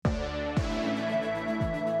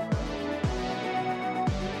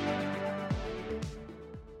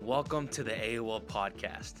Welcome to the AOL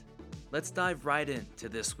podcast. Let's dive right into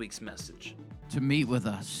this week's message. To meet with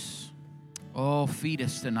us. Oh, feed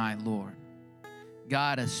us tonight, Lord.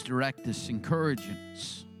 Guide us, direct us, encourage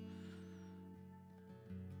us.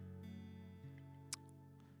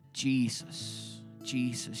 Jesus,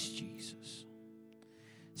 Jesus, Jesus.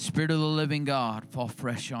 Spirit of the living God, fall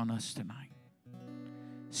fresh on us tonight.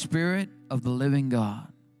 Spirit of the living God.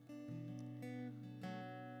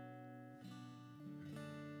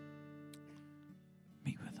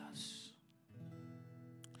 Meet with us.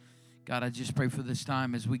 God, I just pray for this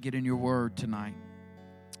time as we get in your word tonight.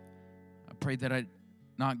 I pray that I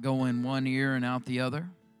not go in one ear and out the other,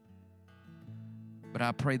 but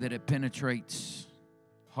I pray that it penetrates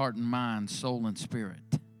heart and mind, soul and spirit.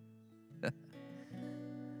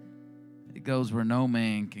 It goes where no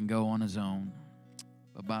man can go on his own.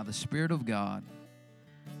 But by the Spirit of God,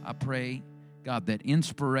 I pray, God, that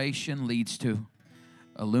inspiration leads to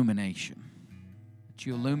illumination. That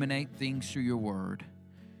you illuminate things through your word.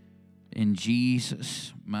 In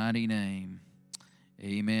Jesus' mighty name,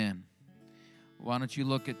 amen. Why don't you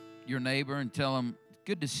look at your neighbor and tell him,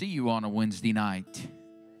 good to see you on a Wednesday night.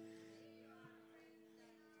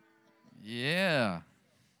 Yeah.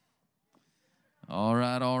 All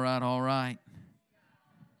right.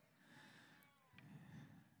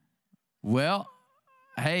 Well,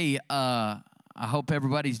 hey, I hope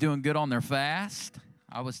everybody's doing good on their fast.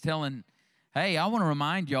 I was telling, hey, I want to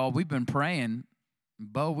remind y'all, we've been praying.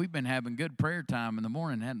 Bo, we've been having good prayer time in the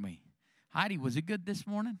morning, hadn't we? Heidi, was it good this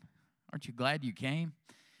morning? Aren't you glad you came?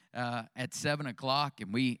 At 7 o'clock,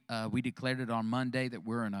 and we declared it on Monday that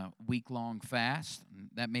we're in a week-long fast.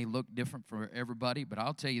 That may look different for everybody, but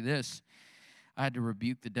I'll tell you this. I had to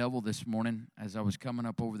rebuke the devil this morning as I was coming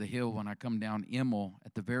up over the hill. When I come down Immel,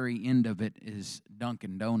 at the very end of it is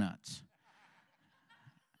Dunkin' Donuts.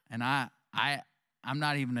 And I'm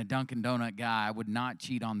not even a Dunkin' Donut guy. I would not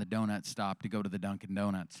cheat on the donut stop to go to the Dunkin'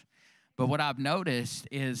 Donuts. But what I've noticed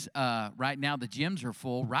is right now the gyms are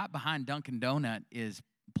full. Right behind Dunkin' Donut is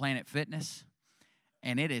Planet Fitness,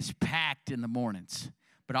 and it is packed in the mornings.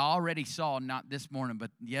 But I already saw, not this morning, but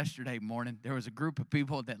yesterday morning, there was a group of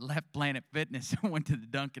people that left Planet Fitness and went to the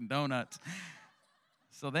Dunkin' Donuts.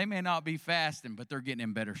 So they may not be fasting, but they're getting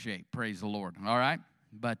in better shape. Praise the Lord. All right?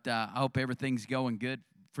 But I hope everything's going good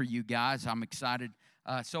for you guys. I'm excited.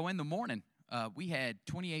 So in the morning, we had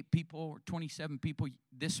 28 people or 27 people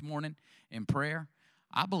this morning in prayer.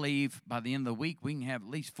 I believe by the end of the week, we can have at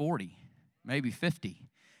least 40, maybe 50.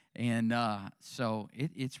 And so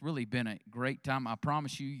it's really been a great time. I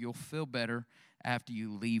promise you, you'll feel better after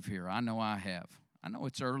you leave here. I know I have. I know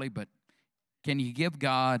it's early, but can you give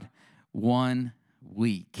God 1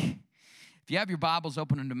 week? If you have your Bibles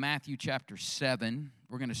open into Matthew chapter 7,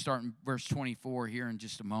 we're going to start in verse 24 here in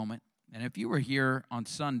just a moment. And if you were here on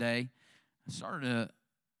Sunday, I started a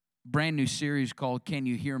brand new series called Can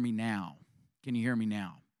You Hear Me Now? Can you hear me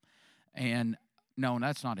now? And no,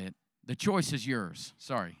 that's not it. The choice is yours.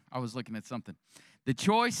 Sorry, I was looking at something. The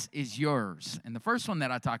choice is yours. And the first one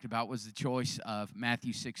that I talked about was the choice of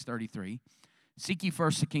Matthew 6:33. Seek ye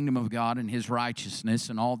first the kingdom of God and his righteousness,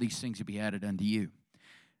 and all these things will be added unto you.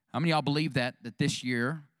 How many of y'all believe that this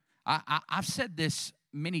year? I've said this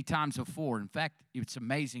many times before. In fact, it's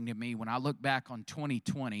amazing to me when I look back on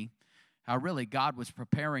 2020, how really God was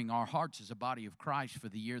preparing our hearts as a body of Christ for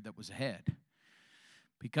the year that was ahead.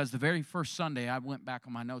 Because the very first Sunday, I went back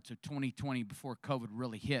on my notes of 2020 before COVID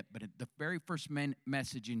really hit, but the very first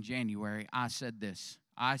message in January, I said this.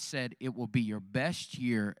 I said, it will be your best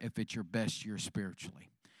year if it's your best year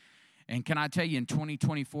spiritually. And can I tell you, in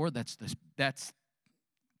 2024, that's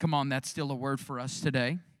still a word for us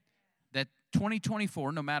today. That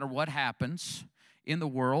 2024, no matter what happens in the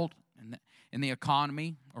world, in the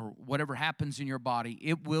economy, or whatever happens in your body,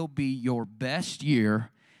 it will be your best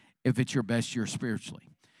year if it's your best year spiritually.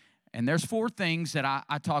 And there's 4 things that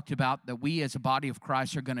I talked about that we as a body of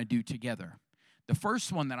Christ are going to do together. The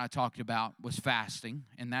first one that I talked about was fasting,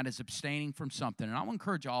 and that is abstaining from something. And I want to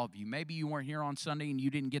encourage all of you, maybe you weren't here on Sunday and you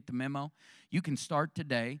didn't get the memo. You can start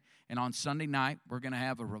today, and on Sunday night, we're going to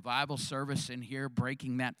have a revival service in here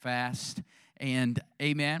breaking that fast. And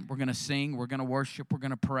amen, we're going to sing, we're going to worship, we're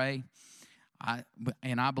going to pray. I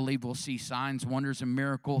believe we'll see signs, wonders, and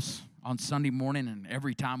miracles on Sunday morning and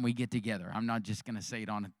every time we get together. I'm not just going to say it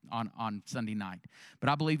on Sunday night. But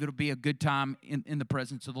I believe it'll be a good time in the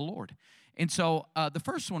presence of the Lord. And so the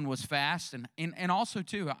first one was fast. And also,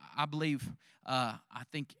 too, I believe, I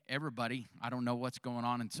think everybody, I don't know what's going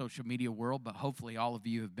on in social media world, but hopefully all of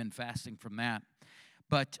you have been fasting from that.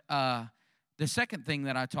 But the second thing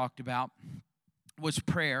that I talked about was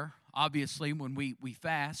prayer. Obviously, when we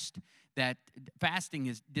fast, that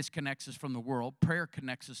fasting disconnects us from the world. Prayer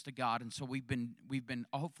connects us to God. And so we've been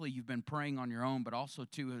hopefully you've been praying on your own, but also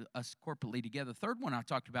to us corporately together. Third one I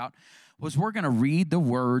talked about was we're going to read the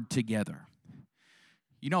Word together.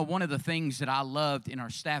 You know, one of the things that I loved in our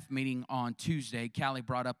staff meeting on Tuesday, Callie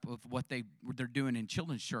brought up of what they're doing in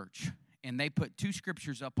children's church. And they put 2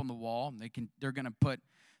 scriptures up on the wall. They're going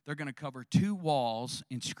to cover 2 walls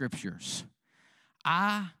in scriptures.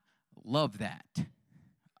 I love that.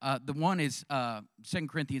 The one is 2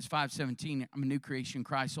 Corinthians 5:17. I'm a new creation in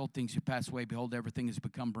Christ. Old things have passed away. Behold, everything has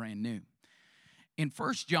become brand new. In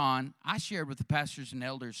 1 John, I shared with the pastors and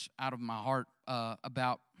elders out of my heart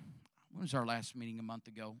about, when was our last meeting a month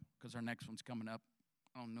ago? Because our next one's coming up.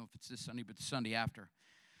 I don't know if it's this Sunday, but the Sunday after.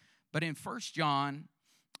 But in 1 John,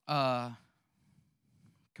 come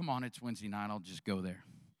on, it's Wednesday night. I'll just go there.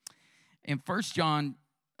 In 1 John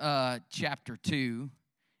chapter 2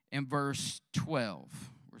 and verse 12.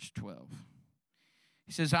 Verse 12.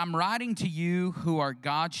 He says, I'm writing to you who are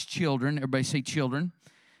God's children. Everybody say children.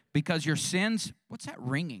 Because your sins, what's that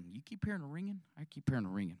ringing? You keep hearing a ringing? I keep hearing a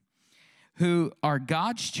ringing. Who are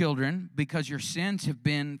God's children because your sins have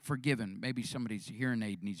been forgiven. Maybe somebody's hearing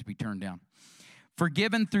aid needs to be turned down.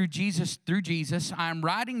 Forgiven through Jesus. I am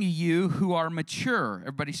writing to you who are mature.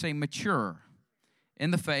 Everybody say mature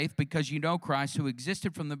in the faith because you know Christ who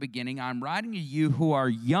existed from the beginning. I'm writing to you who are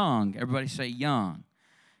young. Everybody say young.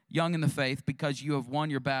 Young in the faith because you have won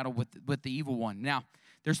your battle with the evil one. Now,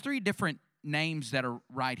 there's 3 different names that are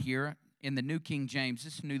right here in the New King James.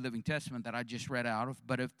 This is the New Living Testament that I just read out of.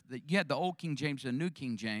 But if you had the Old King James and the New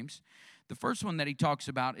King James, the first one that he talks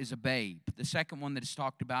about is a babe. The second one that is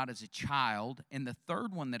talked about is a child. And the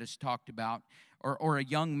third one that is talked about, or a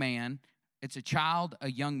young man, it's a child,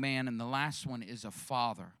 a young man, and the last one is a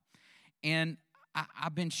father. And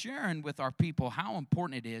I've been sharing with our people how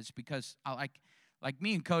important it is because like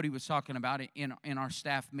me and Cody was talking about it in our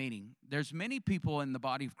staff meeting. There's many people in the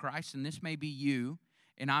body of Christ, and this may be you,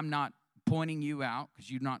 and I'm not pointing you out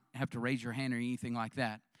because you not have to raise your hand or anything like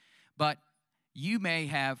that. But you may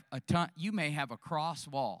have a cross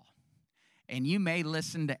wall, and you may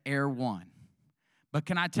listen to Air One. But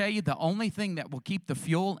can I tell you, the only thing that will keep the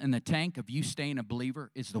fuel in the tank of you staying a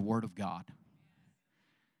believer is the Word of God.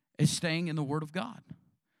 It's staying in the Word of God.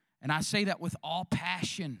 And I say that with all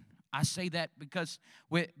passion. I say that because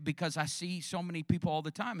I see so many people all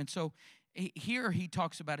the time. And so here he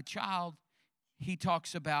talks about a child. He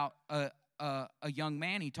talks about a young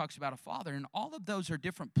man. He talks about a father. And all of those are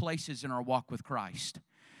different places in our walk with Christ.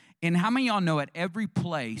 And how many of y'all know at every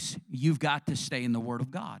place you've got to stay in the Word of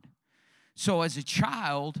God? So as a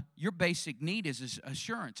child, your basic need is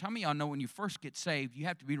assurance. How many of y'all know when you first get saved, you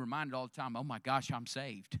have to be reminded all the time, oh my gosh, I'm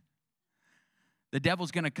saved. The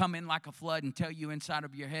devil's going to come in like a flood and tell you inside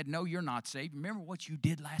of your head, no, you're not saved. Remember what you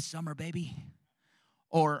did last summer, baby?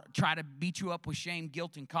 Or try to beat you up with shame,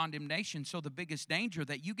 guilt, and condemnation. So the biggest danger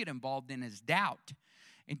that you get involved in is doubt.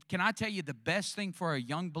 And can I tell you the best thing for a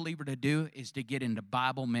young believer to do is to get into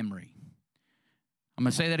Bible memory. I'm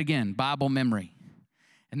going to say that again, Bible memory.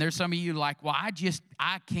 And there's some of you like, well, I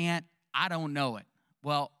don't know it.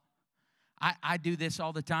 Well, I do this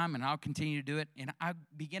all the time, and I'll continue to do it. And I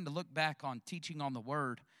begin to look back on teaching on the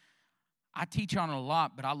Word. I teach on it a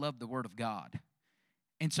lot, but I love the Word of God.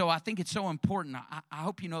 And so I think it's so important. I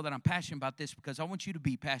hope you know that I'm passionate about this because I want you to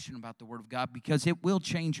be passionate about the Word of God because it will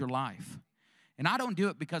change your life. And I don't do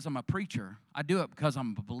it because I'm a preacher. I do it because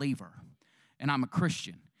I'm a believer, and I'm a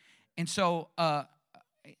Christian. And so, I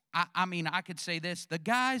could say this. The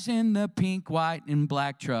guys in the pink, white, and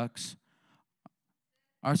black trucks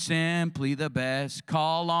are simply the best.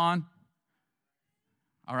 Call on.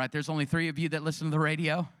 All right, there's only 3 of you that listen to the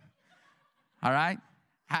radio. All right?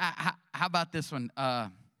 How about this one?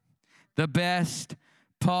 The best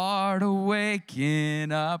part of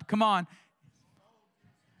waking up. Come on.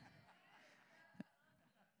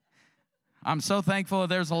 I'm so thankful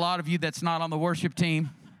there's a lot of you that's not on the worship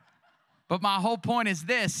team. But my whole point is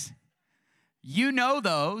this. You know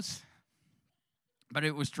those, but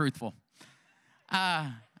it was truthful.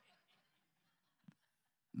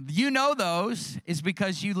 You know those is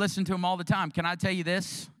because you listen to them all the time. Can I tell you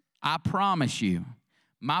this? I promise you,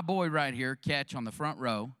 my boy right here, Catch, on the front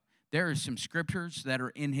row, there are some scriptures that are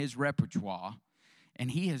in his repertoire,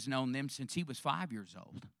 and he has known them since he was 5 years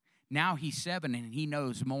old. Now he's 7, and he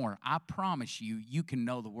knows more. I promise you, you can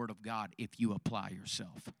know the Word of God if you apply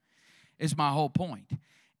yourself, is my whole point.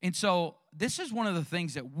 And so this is one of the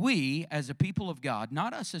things that we, as a people of God,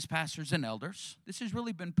 not us as pastors and elders, this has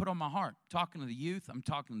really been put on my heart. Talking to the youth, I'm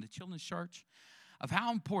talking to the children's church, of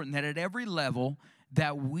how important that at every level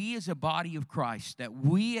that we as a body of Christ, that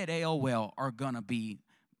we at AOL are going to be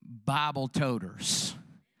Bible toters.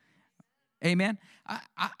 Amen.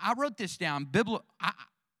 I wrote this down.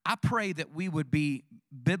 I pray that we would be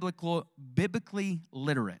biblically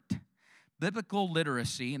literate. Biblical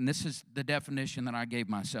literacy, and this is the definition that I gave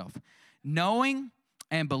myself. Knowing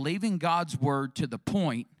and believing God's word to the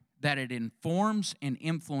point that it informs and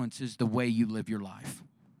influences the way you live your life.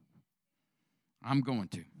 I'm going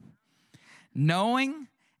to. Knowing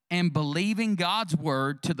and believing God's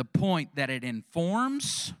word to the point that it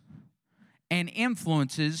informs and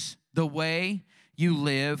influences the way you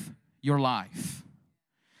live your life.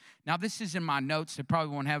 Now, this is in my notes. They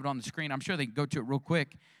probably won't have it on the screen. I'm sure they can go to it real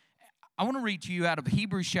quick. I want to read to you out of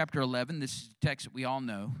Hebrews chapter 11. This is a text that we all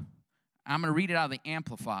know. I'm going to read it out of the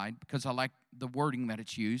Amplified because I like the wording that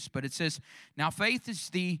it's used. But it says, now faith is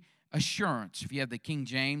the assurance. If you have the King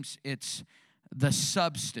James, it's the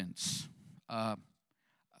substance.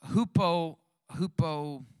 Hupo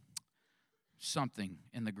something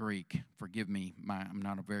in the Greek. Forgive me, I'm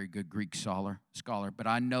not a very good Greek scholar, but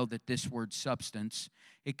I know that this word substance,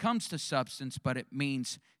 it comes to substance, but it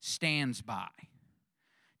means stands by.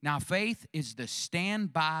 Now, faith is the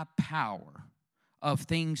standby power of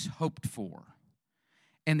things hoped for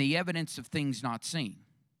and the evidence of things not seen.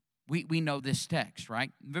 We know this text,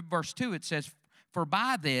 right? Verse 2, it says, for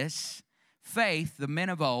by this faith, the men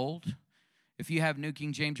of old, if you have New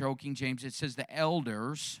King James or Old King James, it says the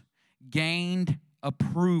elders gained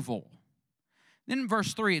approval. Then in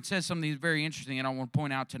verse 3, it says something very interesting and I want to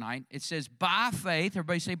point out tonight. It says, by faith,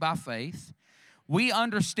 everybody say by faith, we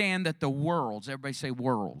understand that the worlds, everybody say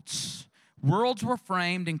worlds, worlds were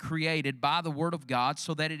framed and created by the word of God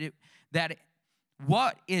so that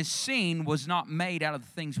what is seen was not made out of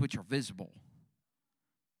the things which are visible.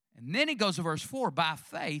 And then he goes to verse 4, by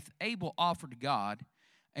faith, Abel offered to God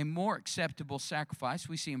a more acceptable sacrifice.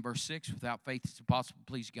 We see in verse 6, without faith it's impossible to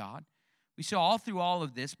please God. We saw all through all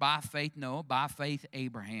of this, by faith Noah, by faith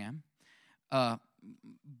Abraham, by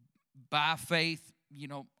faith,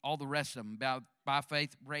 all the rest of them, by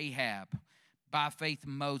faith Rahab, by faith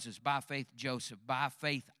Moses, by faith Joseph, by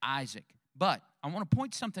faith Isaac. But I want to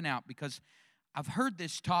point something out because I've heard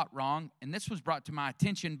this taught wrong, and this was brought to my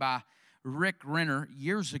attention by Rick Renner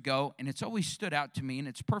years ago, and it's always stood out to me, and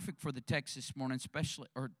it's perfect for the text this morning, especially,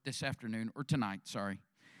 or this afternoon, or tonight, sorry.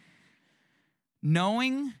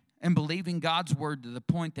 Knowing and believing God's word to the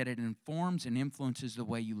point that it informs and influences the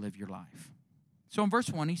way you live your life. So in verse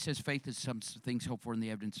 1, he says, faith is some things hoped for and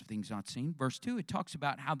the evidence of things not seen. Verse 2, it talks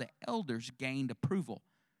about how the elders gained approval.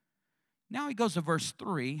 Now he goes to verse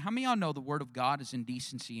 3. How many of y'all know the word of God is in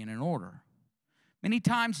decency and in order? Many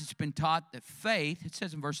times it's been taught that faith, it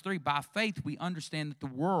says in verse 3, by faith we understand that the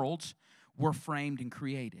worlds were framed and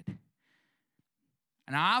created.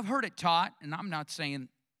 And I've heard it taught, and I'm not saying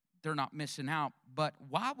they're not missing out, but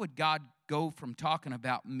why would God go from talking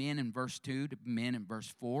about men in verse 2 to men in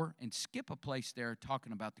verse 4 and skip a place there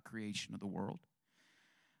talking about the creation of the world?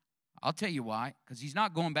 I'll tell you why, because he's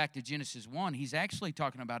not going back to Genesis 1. He's actually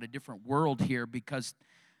talking about a different world here because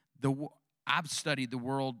I've studied the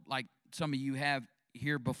world like some of you have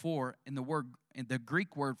here before, and the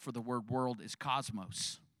Greek word for the word world is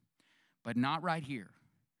cosmos, but not right here.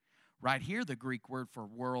 Right here, the Greek word for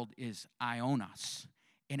world is ionos,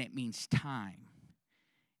 and it means time.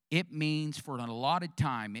 It means for an allotted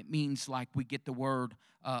time. It means like we get the word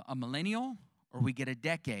a millennial, or we get a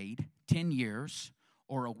decade, 10 years,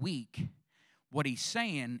 or a week. What he's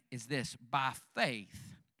saying is this: by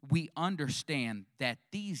faith, we understand that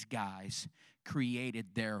these guys created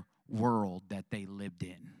their world that they lived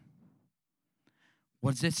in.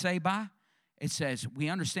 What does it say by? It says, we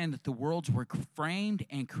understand that the worlds were framed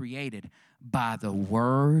and created by the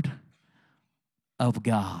word of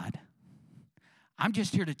God. I'm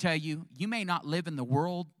just here to tell you, you may not live in the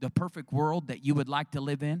world, the perfect world that you would like to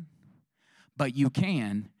live in, but you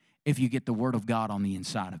can if you get the word of God on the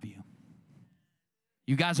inside of you.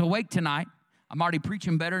 You guys awake tonight? I'm already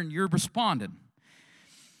preaching better and you're responding.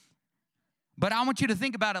 But I want you to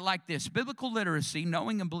think about it like this. Biblical literacy,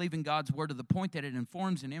 knowing and believing God's word to the point that it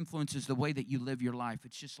informs and influences the way that you live your life.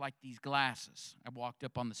 It's just like these glasses. I walked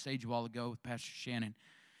up on the stage a while ago with Pastor Shannon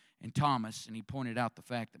and Thomas, and he pointed out the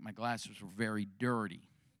fact that my glasses were very dirty.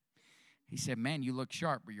 He said, man, you look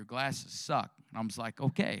sharp, but your glasses suck. And I was like,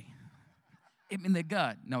 okay. Hit me in the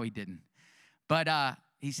gut. No, he didn't. But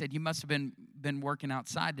he said, you must have been working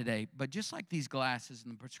outside today. But just like these glasses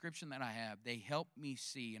and the prescription that I have, they help me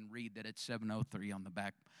see and read that it's 703 on the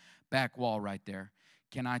back wall right there.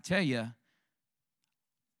 Can I tell you,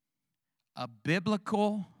 a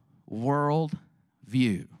biblical world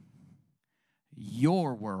view,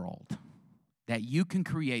 your world that you can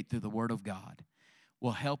create through the Word of God,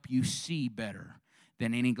 will help you see better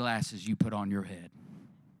than any glasses you put on your head.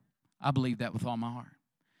 I believe that with all my heart.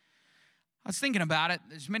 I was thinking about it.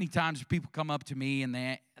 There's many times people come up to me and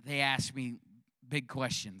they ask me big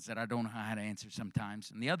questions that I don't know how to answer sometimes.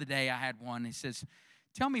 And the other day I had one. He says,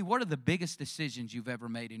 tell me, what are the biggest decisions you've ever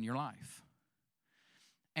made in your life?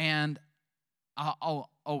 And I'll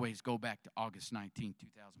always go back to August 19,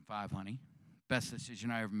 2005, honey. Best decision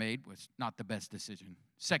I ever made was not the best decision.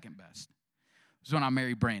 Second best was when I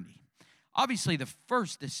married Brandy. Obviously, the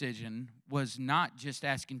first decision was not just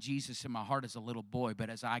asking Jesus in my heart as a little boy, but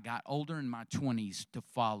as I got older in my 20s to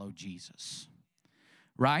follow Jesus,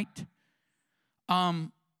 right?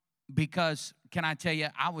 Because, can I tell you,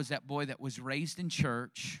 I was that boy that was raised in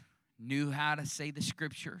church, knew how to say the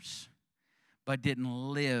scriptures, but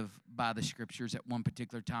didn't live by the scriptures at one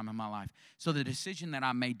particular time in my life. So the decision that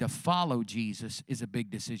I made to follow Jesus is a big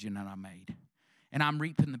decision that I made. And I'm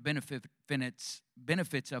reaping the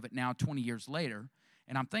benefits of it now 20 years later,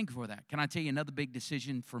 and I'm thankful for that. Can I tell you another big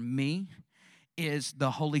decision for me is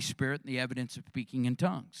the Holy Spirit and the evidence of speaking in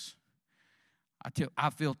tongues. I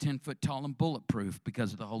feel 10 foot tall and bulletproof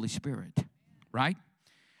because of the Holy Spirit, right?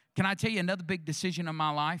 Can I tell you another big decision in my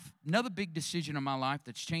life? Another big decision in my life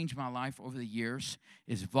that's changed my life over the years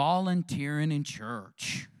is volunteering in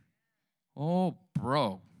church. Oh,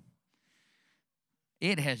 bro.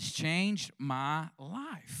 It has changed my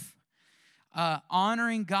life.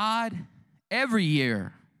 Honoring God every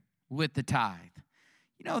year with the tithe.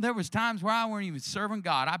 You know, there was times where I weren't even serving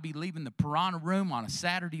God. I'd be leaving the piranha room on a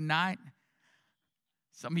Saturday night.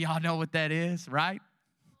 Some of y'all know what that is, right?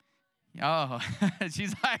 Oh,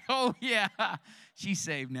 she's like, oh, yeah. She's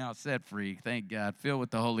saved now, set free. Thank God. Filled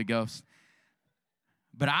with the Holy Ghost.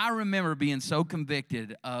 But I remember being so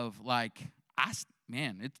convicted of, like,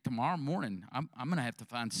 man, it's tomorrow morning. I'm going to have to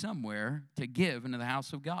find somewhere to give into the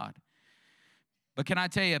house of God. But can I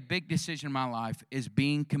tell you, a big decision in my life is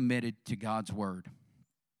being committed to God's word.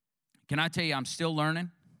 Can I tell you, I'm still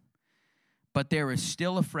learning, but there is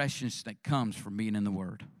still a freshness that comes from being in the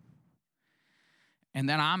word. And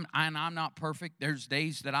then I'm not perfect. There's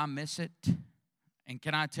days that I miss it. And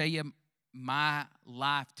can I tell you, my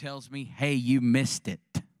life tells me, hey, you missed it.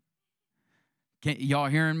 Y'all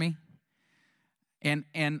hearing me?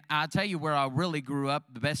 And I'll tell you where I really grew up.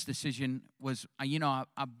 The best decision was,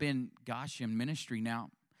 I've been, in ministry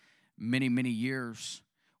now many, many years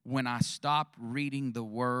when I stopped reading the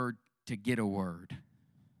word to get a word.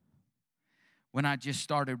 When I just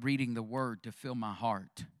started reading the word to fill my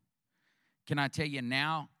heart. Can I tell you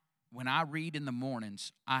now, when I read in the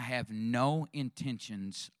mornings, I have no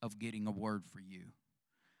intentions of getting a word for you.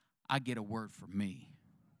 I get a word for me.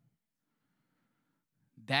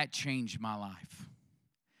 That changed my life.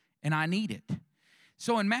 And I need it.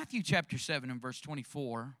 So in Matthew chapter 7 and verse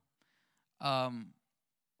 24,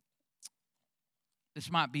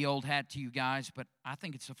 this might be old hat to you guys, but I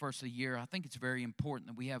think it's the first of the year. I think it's very important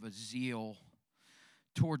that we have a zeal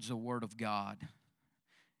towards the Word of God.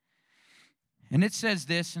 And it says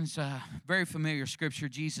this, and it's a very familiar scripture,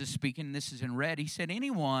 Jesus speaking, this is in red. He said,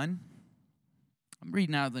 anyone, I'm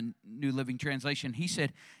reading out of the New Living Translation. He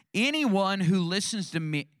said, anyone who listens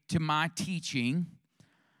to my teaching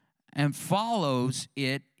and follows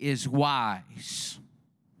it is wise.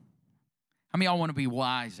 How many of y'all want to be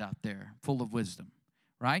wise out there, full of wisdom,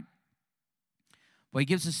 right? Well, he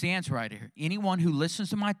gives us the answer right here. Anyone who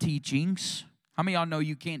listens to my teachings, how many of y'all know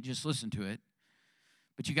you can't just listen to it,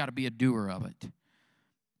 but you got to be a doer of it,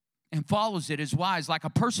 and follows it is wise, like a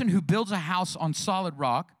person who builds a house on solid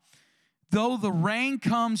rock. Though the rain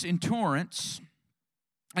comes in torrents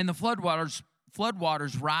and the floodwaters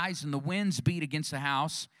rise and the winds beat against the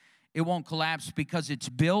house, it won't collapse because it's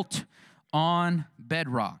built on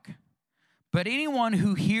bedrock. But anyone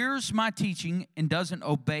who hears my teaching and doesn't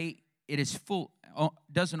obey it is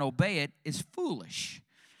foolish.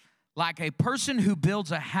 Like a person who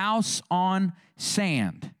builds a house on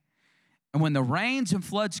sand. And when the rains and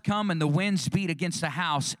floods come and the winds beat against the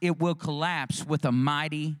house, it will collapse with a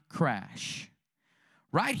mighty crash.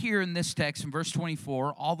 Right here in this text, in verse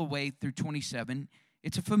 24, all the way through 27,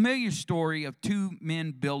 it's a familiar story of two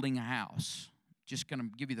men building a house. Just going to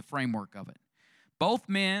give you the framework of it. Both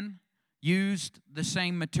men used the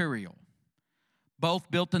same material. Both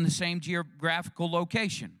built in the same geographical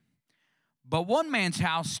location. But one man's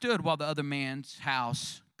house stood while the other man's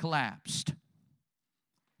house collapsed.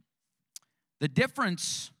 The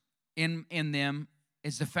difference in them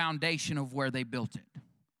is the foundation of where they built it.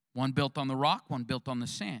 One built on the rock, one built on the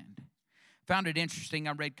sand. Found it interesting.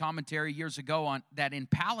 I read commentary years ago on that in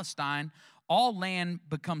Palestine, all land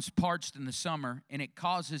becomes parched in the summer, and it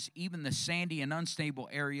causes even the sandy and unstable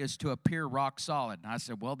areas to appear rock solid. And I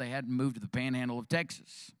said, well, they hadn't moved to the panhandle of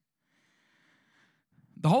Texas.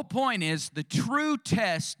 The whole point is the true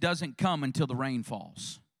test doesn't come until the rain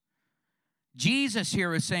falls. Jesus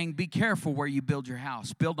here is saying, be careful where you build your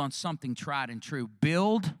house. Build on something tried and true.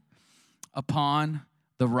 Build upon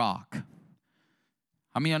the rock.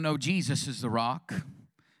 How many of y'all know Jesus is the rock?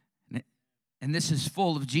 And this is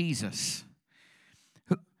full of Jesus.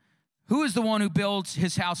 Who is the one who builds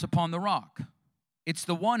his house upon the rock? It's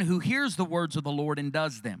the one who hears the words of the Lord and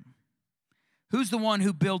does them. Who's the one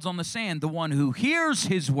who builds on the sand? The one who hears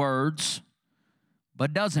his words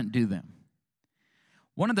but doesn't do them.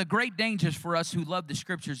 One of the great dangers for us who love the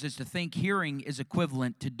scriptures is to think hearing is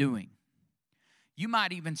equivalent to doing. You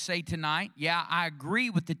might even say tonight, yeah, I agree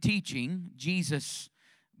with the teaching Jesus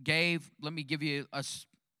gave. Let me give you a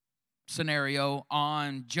scenario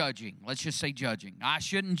on judging. Let's just say judging. I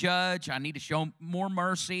shouldn't judge. I need to show more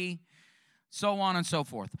mercy, so on and so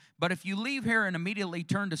forth. But if you leave here and immediately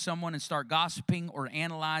turn to someone and start gossiping or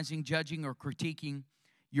analyzing, judging, or critiquing,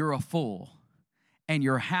 you're a fool. And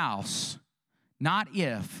your house, not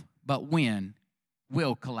if, but when,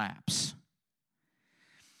 will collapse.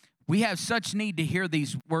 We have such need to hear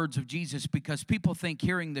these words of Jesus because people think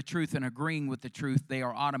hearing the truth and agreeing with the truth, they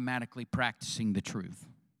are automatically practicing the truth.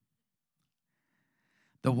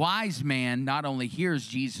 The wise man not only hears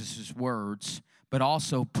Jesus' words, but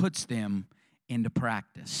also puts them into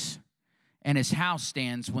practice. And his house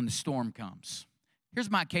stands when the storm comes.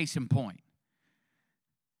 Here's my case in point.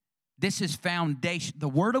 This is foundation. The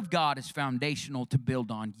Word of God is foundational to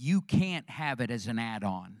build on. You can't have it as an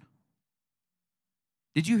add-on.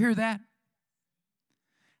 Did you hear that?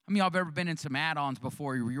 How many of y'all have ever been in some add-ons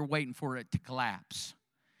before where you're waiting for it to collapse?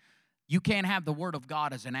 You can't have the Word of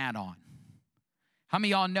God as an add-on. How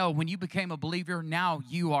many of y'all know when you became a believer, now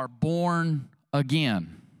you are born again?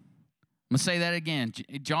 I'm going to say that again.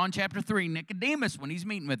 John chapter 3, Nicodemus, when he's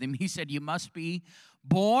meeting with him, he said, you must be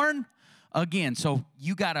born again. So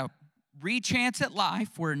you got a re-chance at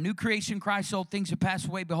life. We're a new creation, Christ, old things have passed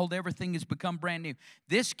away. Behold, everything has become brand new.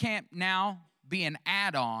 This can't now be an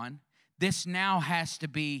add-on. This now has to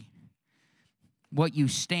be what you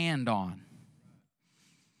stand on.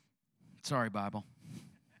 Sorry, Bible.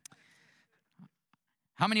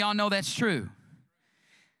 How many of y'all know that's true?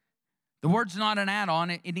 The word's not an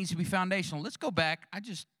add-on. It needs to be foundational. Let's go back. I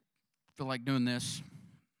just feel like doing this.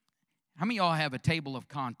 How many of y'all have a table of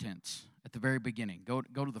contents at the very beginning? Go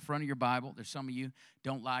to the front of your Bible. There's some of you,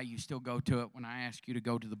 don't lie, you still go to it when I ask you to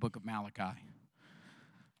go to the book of Malachi.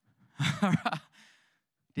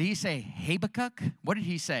 Did he say Habakkuk? What did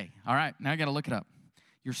he say? All right, now I got to look it up.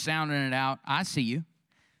 You're sounding it out. I see you.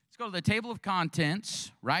 Let's go to the table of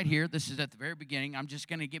contents right here. This is at the very beginning. I'm just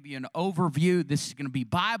going to give you an overview. This is going to be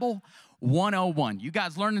Bible 101. You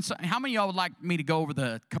guys learning something? How many of y'all would like me to go over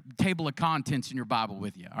the table of contents in your Bible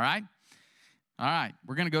with you? All right? All right.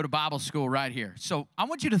 We're going to go to Bible school right here. So I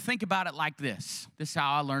want you to think about it like this. This is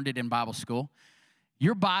how I learned it in Bible school.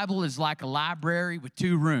 Your Bible is like a library with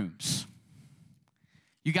two rooms.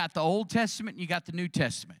 You got the Old Testament and you got the New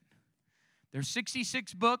Testament. There's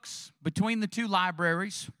 66 books between the two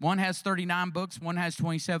libraries. One has 39 books, one has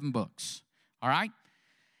 27 books. All right?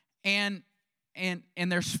 And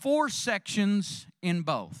there's 4 sections in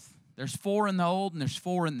both. There's 4 in the Old and there's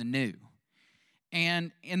 4 in the New.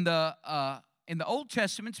 And in the Old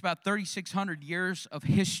Testament, it's about 3,600 years of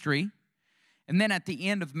history. And then at the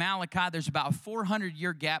end of Malachi, there's about a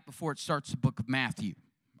 400-year gap before it starts the book of Matthew.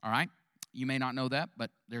 All right? You may not know that, but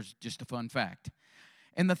there's just a fun fact.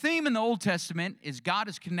 And the theme in the Old Testament is God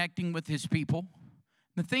is connecting with his people.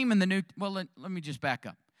 The theme in the New, well, let me just back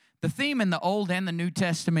up. The theme in the Old and the New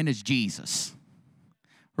Testament is Jesus.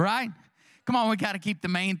 Right? Come on, we got to keep the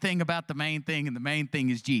main thing about the main thing, and the main thing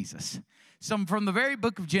is Jesus. So from the very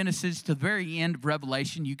book of Genesis to the very end of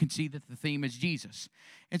Revelation, you can see that the theme is Jesus.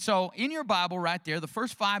 And so in your Bible right there, the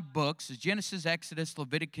first 5 books is Genesis, Exodus,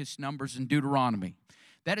 Leviticus, Numbers, and Deuteronomy.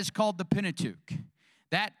 That is called the Pentateuch.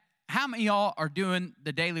 How many of y'all are doing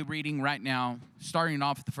the daily reading right now, starting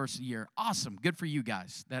off at the first of the year? Awesome. Good for you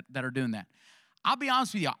guys that are doing that. I'll be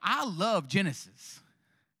honest with y'all. I love Genesis.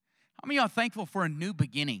 How many of y'all are thankful for a new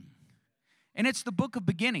beginning? And it's the book of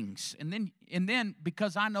beginnings. And then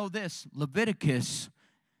because I know this, Leviticus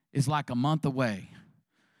is like a month away.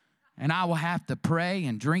 And I will have to pray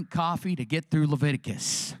and drink coffee to get through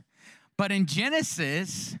Leviticus. But in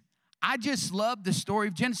Genesis, I just love the story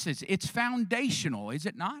of Genesis. It's foundational, is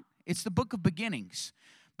it not? It's the book of beginnings.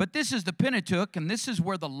 But this is the Pentateuch, and this is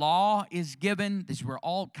where the law is given. This is where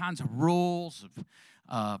all kinds of rules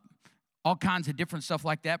of all kinds of different stuff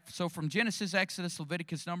like that. So from Genesis, Exodus,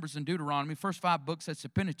 Leviticus, Numbers, and Deuteronomy, first 5 books, that's the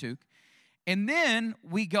Pentateuch. And then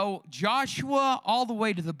we go Joshua all the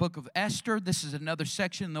way to the book of Esther. This is another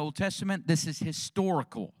section in the Old Testament. This is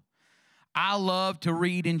historical. I love to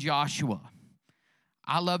read in Joshua.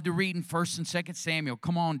 I love to read in 1st and 2nd Samuel.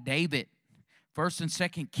 Come on, David. 1st and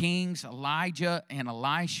 2nd Kings, Elijah and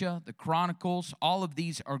Elisha, the Chronicles. All of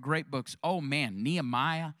these are great books. Oh, man,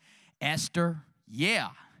 Nehemiah, Esther. Yeah.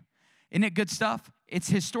 Isn't it good stuff? It's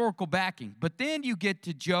historical backing. But then you get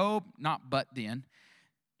to Job, not but then.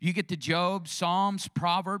 You get to Job, Psalms,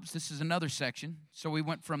 Proverbs. This is another section. So we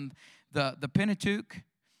went from the Pentateuch,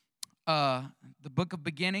 the book of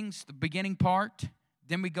beginnings, the beginning part.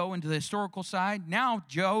 Then we go into the historical side. Now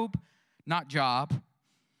Job, not Job,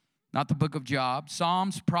 not the book of Job.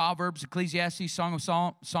 Psalms, Proverbs, Ecclesiastes, Song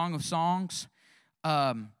of Songs.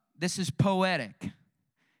 This is poetic.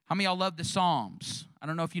 How many of y'all love the Psalms? I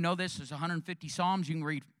don't know if you know this. There's 150 Psalms. You can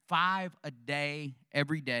read 5 a day,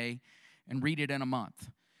 every day, and read it in a month.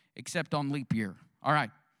 Except on leap year, all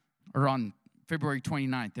right, or on February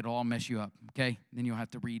 29th, it'll all mess you up, okay? Then you'll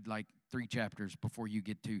have to read like 3 chapters before you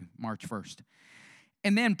get to March 1st.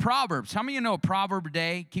 And then Proverbs. How many of you know a proverb a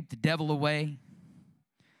day, keep the devil away? I'm going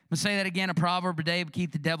to say that again, a proverb a day,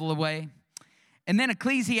 keep the devil away. And then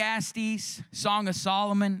Ecclesiastes, Song of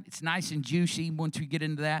Solomon. It's nice and juicy once we get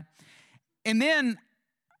into that. And then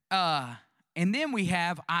we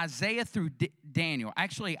have Isaiah through Daniel.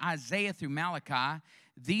 Actually, Isaiah through Malachi.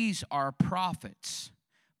 These are prophets,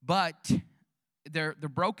 but they're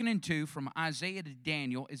broken in two. From Isaiah to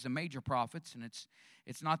Daniel is the major prophets, and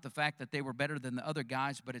it's not the fact that they were better than the other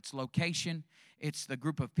guys, but it's location. It's the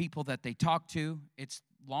group of people that they talked to. It's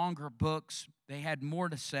longer books. They had more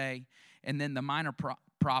to say. And then the minor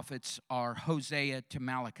prophets are Hosea to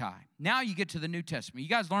Malachi. Now you get to the New Testament. You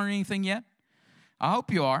guys learn anything yet? I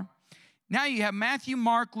hope you are. Now you have Matthew,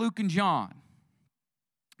 Mark, Luke, and John.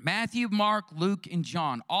 Matthew, Mark, Luke, and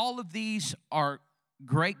John. All of these are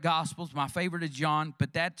great Gospels. My favorite is John,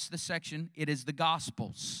 but that's the section. It is the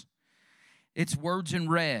Gospels. It's words in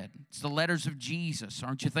red. It's the letters of Jesus.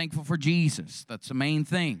 Aren't you thankful for Jesus? That's the main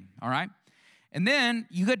thing, all right? And then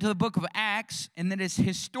you get to the book of Acts, and then it's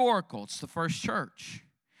historical. It's the first church.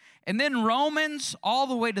 And then Romans, all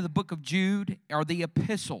the way to the book of Jude, are the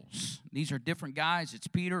epistles. These are different guys. It's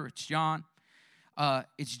Peter, it's John,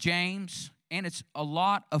 it's James, and it's a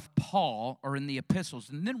lot of Paul are in the epistles.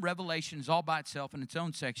 And then Revelation is all by itself in its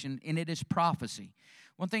own section, and it is prophecy.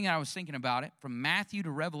 One thing I was thinking about it, from Matthew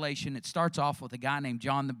to Revelation, it starts off with a guy named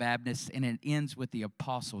John the Baptist, and it ends with the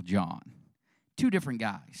Apostle John. 2 different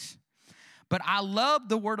guys. But I love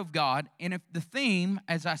the Word of God, and if the theme,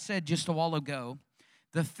 as I said just a while ago,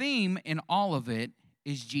 the theme in all of it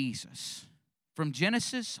is Jesus. From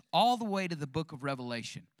Genesis all the way to the book of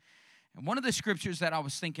Revelation. And one of the scriptures that I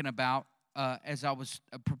was thinking about as I was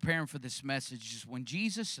preparing for this message is when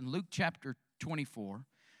Jesus in Luke chapter 24,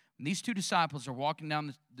 when these 2 disciples are walking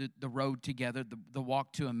down the road together, the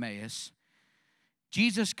walk to Emmaus,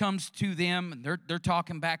 Jesus comes to them, and they're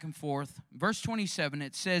talking back and forth. Verse 27,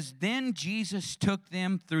 it says, "Then Jesus took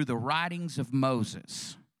them through the writings of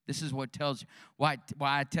Moses." This is what tells you why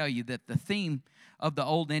I tell you that the theme of the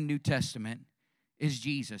Old and New Testament is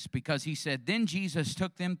Jesus. Because he said, "Then Jesus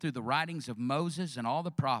took them through the writings of Moses and all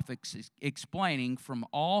the prophets, explaining from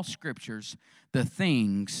all scriptures the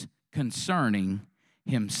things concerning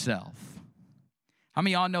himself." How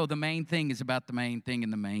many of y'all know the main thing is about the main thing,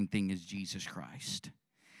 and the main thing is Jesus Christ?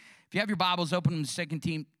 If you have your Bibles, open them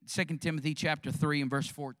to 2 Timothy chapter 3 and verse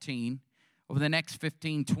 14. Over the next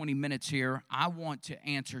 15, 20 minutes here, I want to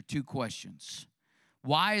answer 2 questions.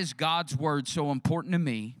 Why is God's word so important to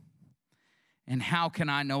me? And how can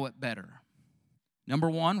I know it better? Number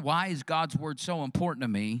 1, why is God's word so important to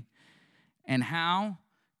me? And how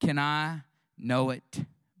can I know it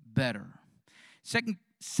better? 2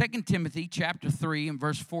 Timothy chapter 3 and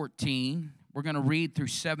verse 14. We're going to read through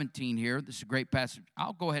 17 here. This is a great passage.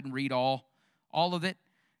 I'll go ahead and read all of it,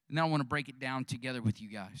 and then I want to break it down together with you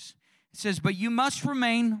guys. It says, "But you must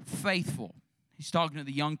remain faithful." He's talking to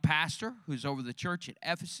the young pastor who's over the church at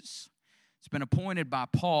Ephesus. It's been appointed by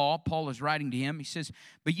Paul. Paul is writing to him. He says,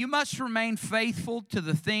 "But you must remain faithful to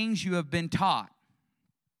the things you have been taught.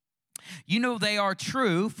 You know they are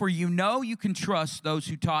true, for you know you can trust those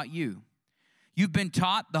who taught you. You've been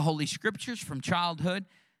taught the Holy Scriptures from childhood,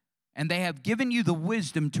 and they have given you the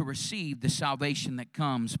wisdom to receive the salvation that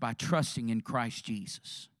comes by trusting in Christ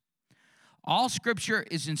Jesus. All Scripture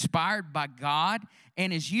is inspired by God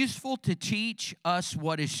and is useful to teach us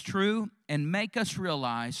what is true and make us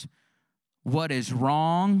realize what is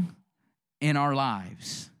wrong in our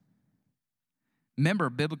lives."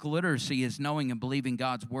 Remember, biblical literacy is knowing and believing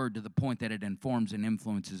God's word to the point that it informs and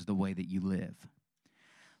influences the way that you live.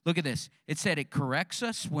 Look at this. It said it corrects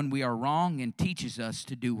us when we are wrong and teaches us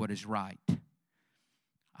to do what is right.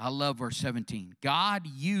 I love verse 17. God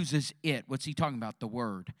uses it, what's he talking about? The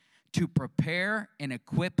word, to prepare and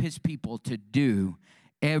equip his people to do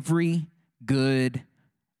every good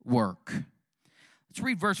work. Let's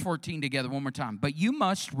read verse 14 together one more time. But you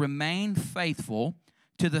must remain faithful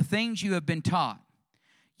to the things you have been taught.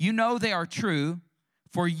 You know they are true,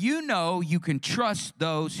 for you know you can trust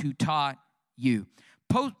those who taught you.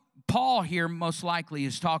 Paul here most likely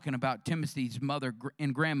is talking about Timothy's mother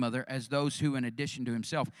and grandmother as those who, in addition to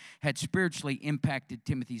himself, had spiritually impacted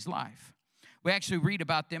Timothy's life. We actually read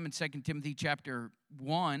about them in 2 Timothy chapter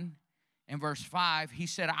 1 and verse 5. He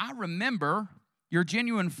said, I remember your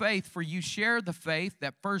genuine faith, for you share the faith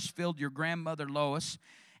that first filled your grandmother Lois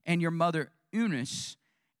and your mother Eunice,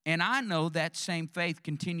 and I know that same faith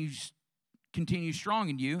continues strong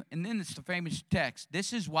in you. And then it's the famous text.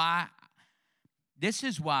 This is why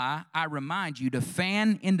I remind you to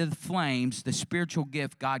fan into the flames the spiritual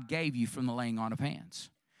gift God gave you from the laying on of hands.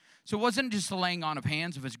 So it wasn't just the laying on of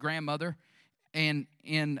hands of his grandmother and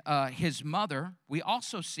his mother. We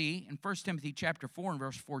also see in 1 Timothy chapter 4 and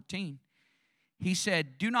verse 14, he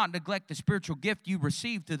said, do not neglect the spiritual gift you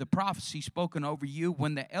received through the prophecy spoken over you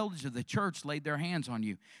when the elders of the church laid their hands on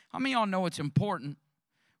you. How many of y'all know it's important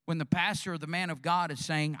when the pastor or the man of God is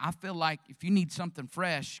saying, I feel like if you need something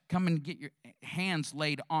fresh, come and get your hands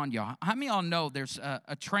laid on you? How many of y'all know there's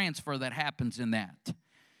a transfer that happens in that?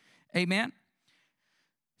 Amen?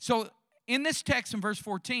 So in this text in verse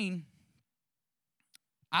 14,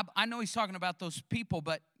 I know he's talking about those people,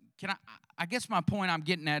 but I guess my point I'm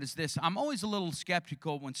getting at is this. I'm always a little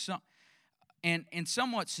skeptical when and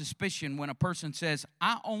somewhat suspicion when a person says,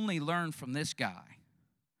 I only learned from this guy,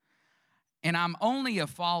 and I'm only a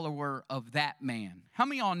follower of that man. How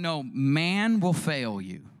many of y'all know man will fail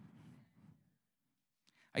you?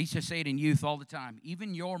 I used to say it in youth all the time.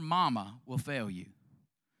 Even your mama will fail you.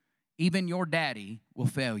 Even your daddy will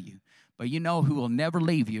fail you. But you know who will never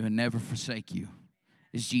leave you and never forsake you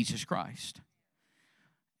is Jesus Christ.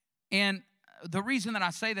 And the reason that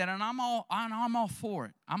I say that, and I'm all for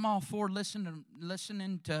it. I'm all for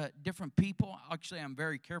listening to different people. Actually, I'm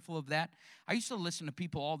very careful of that. I used to listen to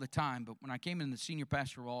people all the time, but when I came in the senior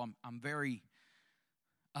pastor role, I'm very.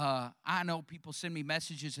 I know people send me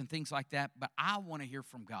messages and things like that, but I want to hear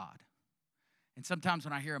from God. And sometimes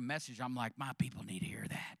when I hear a message, I'm like, my people need to hear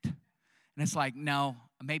that. And it's like, no,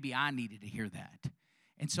 maybe I needed to hear that.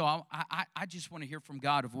 And so I just want to hear from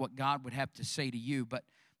God of what God would have to say to you. But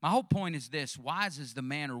my whole point is this: wise is the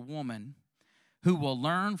man or woman who will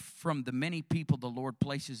learn from the many people the Lord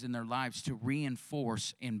places in their lives to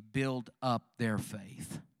reinforce and build up their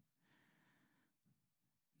faith.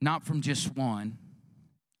 Not from just one,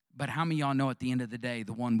 but how many of y'all know at the end of the day,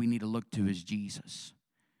 the one we need to look to is Jesus?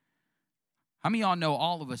 How many of y'all know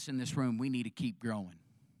all of us in this room, we need to keep growing?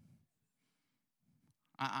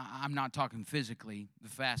 I'm not talking physically. The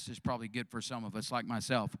fast is probably good for some of us, like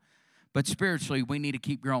myself. But spiritually, we need to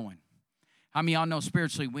keep growing. How many of y'all know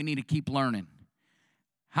spiritually we need to keep learning?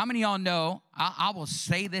 How many of y'all know, I will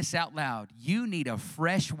say this out loud, you need a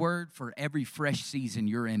fresh word for every fresh season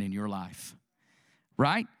you're in your life,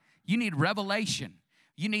 right? You need revelation.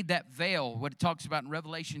 You need that veil, what it talks about in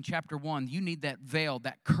Revelation chapter 1. You need that veil,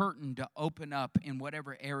 that curtain to open up in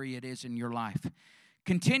whatever area it is in your life.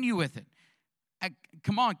 Continue with it.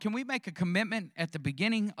 Come on, can we make a commitment at the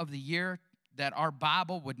beginning of the year that our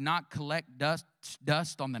Bible would not collect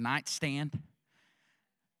dust on the nightstand?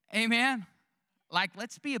 Amen? Like,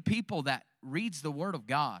 let's be a people that reads the Word of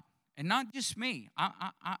God. And not just me.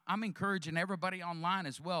 I'm encouraging everybody online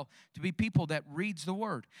as well to be people that reads the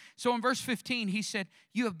Word. So in verse 15, he said,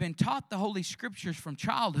 you have been taught the Holy Scriptures from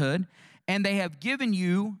childhood, and they have given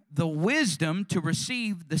you the wisdom to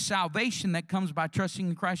receive the salvation that comes by trusting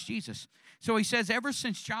in Christ Jesus. So he says, ever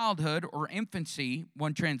since childhood or infancy,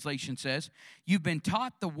 one translation says, you've been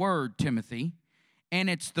taught the Word, Timothy, and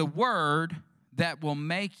it's the Word that will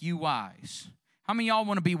make you wise. How many of y'all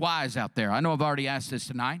want to be wise out there? I know I've already asked this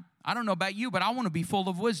tonight. I don't know about you, but I want to be full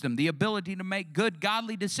of wisdom, the ability to make good,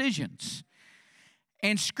 godly decisions.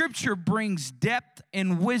 And Scripture brings depth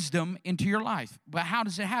and wisdom into your life. But how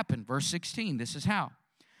does it happen? Verse 16, this is how.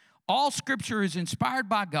 All Scripture is inspired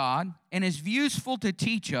by God and is useful to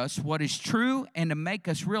teach us what is true and to make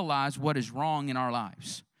us realize what is wrong in our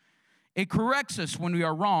lives. It corrects us when we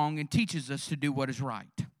are wrong and teaches us to do what is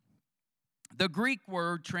right. The Greek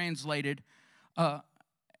word translated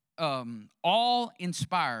all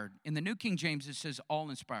inspired. In the New King James, it says all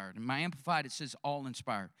inspired. In my Amplified, it says all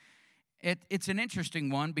inspired. It's an interesting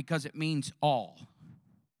one because it means all.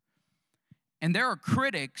 And there are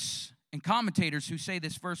critics and commentators who say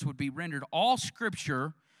this verse would be rendered, all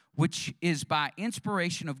Scripture, which is by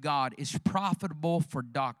inspiration of God, is profitable for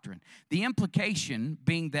doctrine. The implication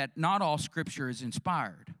being that not all Scripture is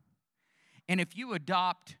inspired. And if you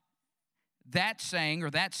adopt that saying or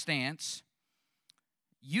that stance,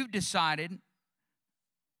 you've decided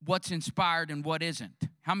what's inspired and what isn't.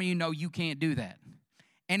 How many of you know you can't do that?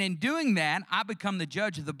 And in doing that, I become the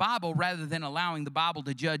judge of the Bible rather than allowing the Bible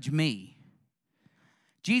to judge me.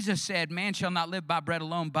 Jesus said, man shall not live by bread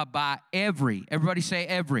alone, but by everybody say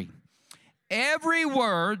every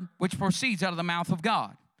word which proceeds out of the mouth of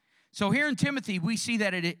God. So here in Timothy, we see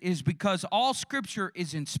that it is because all Scripture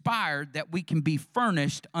is inspired that we can be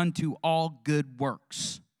furnished unto all good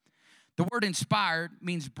works. The word inspired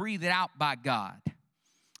means breathed out by God.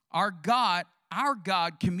 Our God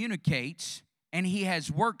communicates, and He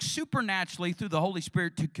has worked supernaturally through the Holy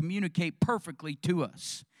Spirit to communicate perfectly to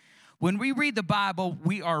us. When we read the Bible,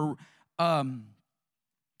 we are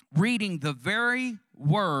reading the very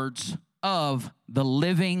words of the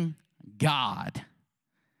living God.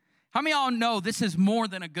 How many of y'all know this is more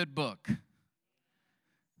than a good book?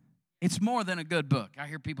 It's more than a good book. I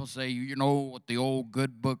hear people say, you know what the old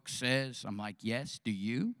good book says? I'm like, yes, do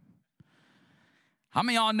you? How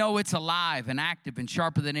many of y'all know it's alive and active and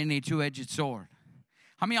sharper than any two-edged sword?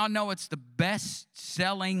 How many of y'all know it's the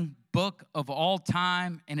best-selling book of all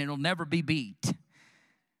time and it'll never be beat?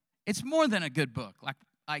 It's more than a good book.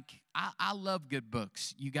 I love good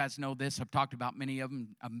books. You guys know this. I've talked about many of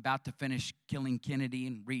them. I'm about to finish Killing Kennedy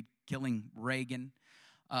and read Killing Reagan,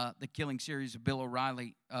 the Killing series of Bill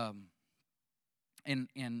O'Reilly,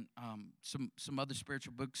 and some other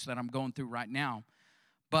spiritual books that I'm going through right now.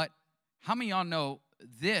 But how many of y'all know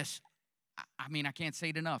this? I mean, I can't say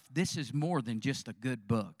it enough. This is more than just a good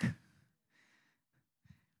book.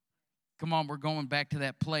 Come on, we're going back to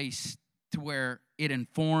that place to where it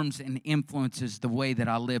informs and influences the way that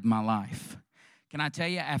I live my life. Can I tell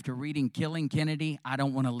you, after reading Killing Kennedy, I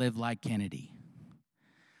don't want to live like Kennedy.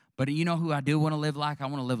 But you know who I do want to live like? I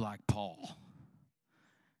want to live like Paul.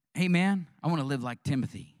 Amen? I want to live like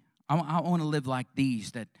Timothy. I want to live like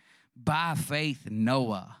these that by faith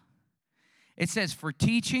Noah. It says, for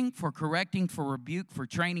teaching, for correcting, for rebuke, for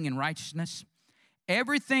training in righteousness,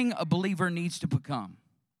 everything a believer needs to become.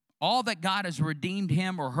 All that God has redeemed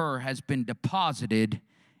him or her has been deposited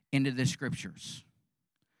into the Scriptures.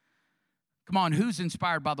 Come on, who's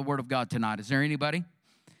inspired by the Word of God tonight? Is there anybody?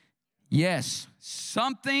 Yes,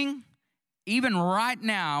 something even right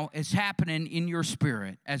now is happening in your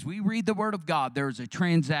spirit. As we read the Word of God, there is a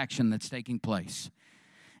transaction that's taking place.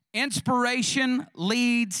 Inspiration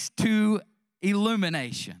leads to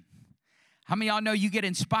illumination. How many of y'all know you get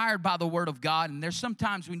inspired by the Word of God, and there's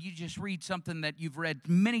sometimes when you just read something that you've read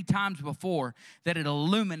many times before that it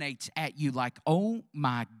illuminates at you like, oh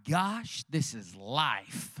my gosh, this is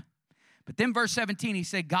life. But then verse 17, he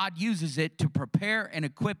said, God uses it to prepare and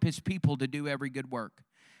equip His people to do every good work.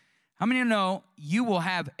 How many of you know you will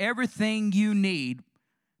have everything you need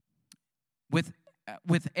with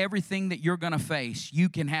everything that you're going to face? You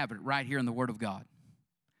can have it right here in the Word of God.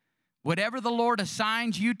 Whatever the Lord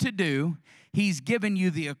assigns you to do, He's given you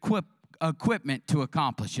the equipment to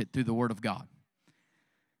accomplish it through the Word of God.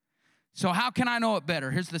 So how can I know it better?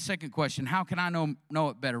 Here's the second question. How can I know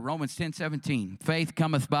it better? Romans 10:17. Faith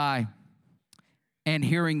cometh by and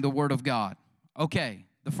hearing the Word of God. Okay,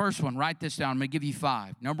 the first one, write this down. I'm going to give you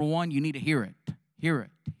 5. Number 1, you need to hear it. Hear it,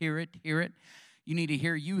 hear it, hear it. You need to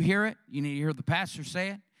hear you hear it. You need to hear the pastor say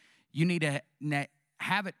it. You need to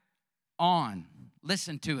have it on.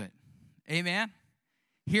 Listen to it. Amen?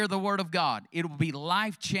 Hear the Word of God. It will be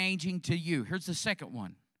life-changing to you. Here's the second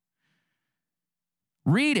one.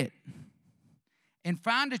 Read it and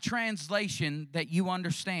find a translation that you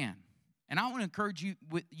understand. And I want to encourage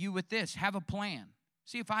you with this. Have a plan.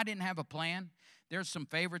 See, if I didn't have a plan, there's some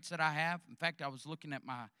favorites that I have. In fact, I was looking at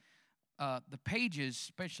the pages,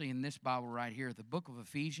 especially in this Bible right here, the book of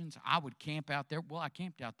Ephesians. I would camp out there. Well, I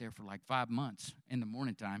camped out there for like 5 months in the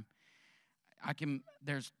morning time.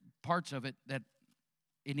 There's parts of it that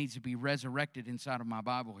it needs to be resurrected inside of my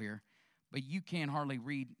Bible here, but you can't hardly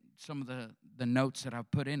read some of the notes that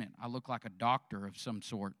I've put in it. I look like a doctor of some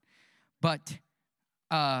sort. But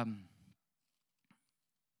I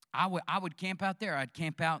would camp out there. I'd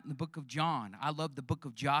camp out in the book of John. I love the book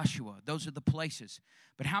of Joshua. Those are the places.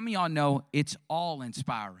 But how many of y'all know it's all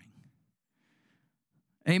inspiring?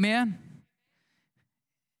 Amen?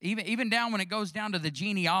 Even down when it goes down to the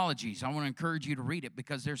genealogies, I want to encourage you to read it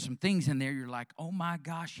because there's some things in there you're like, oh my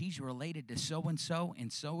gosh, he's related to so-and-so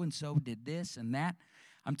did this and that.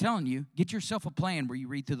 I'm telling you, get yourself a plan where you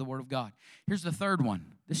read through the Word of God. Here's the third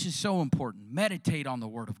one. This is so important. Meditate on the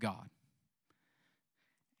Word of God.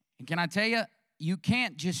 And can I tell you, you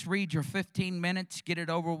can't just read your 15 minutes, get it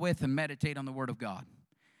over with, and meditate on the Word of God.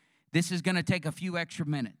 This is going to take a few extra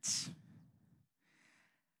minutes.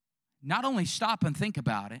 Not only stop and think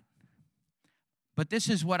about it, but this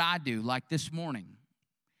is what I do, like this morning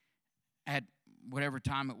at whatever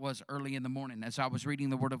time it was early in the morning as I was reading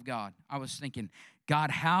the Word of God. I was thinking,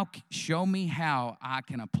 God, show me how I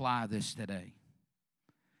can apply this today.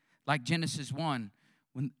 Like Genesis 1,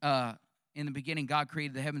 when in the beginning God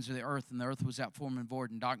created the heavens and the earth was out form and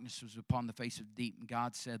void, and darkness was upon the face of the deep. And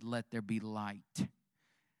God said, let there be light. And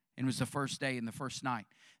it was the first day and the first night.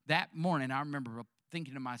 That morning, I remember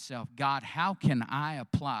thinking to myself, God, how can I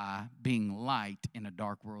apply being light in a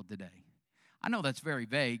dark world today? I know that's very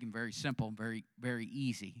vague and very simple, very, very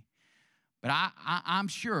easy. But I'm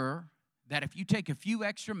sure that if you take a few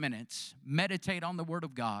extra minutes, meditate on the Word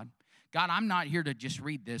of God. God, I'm not here to just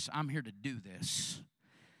read this. I'm here to do this.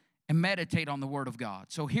 And meditate on the Word of God.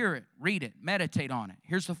 So hear it, read it, meditate on it.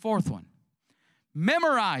 Here's the fourth one.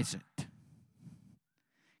 Memorize it.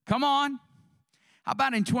 Come on. How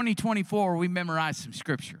about in 2024 we memorize some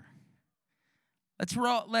Scripture?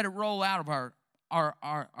 Let it roll out of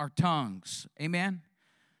our tongues. Amen?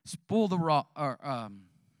 Spoil the rod,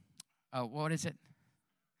 what is it?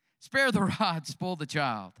 Spare the rod, spoil the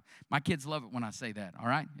child. My kids love it when I say that, all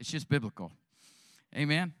right? It's just biblical.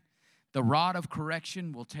 Amen? The rod of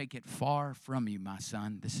correction will take it far from you, my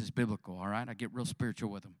son. This is biblical, all right? I get real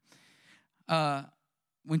spiritual with them.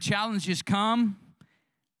 When challenges come,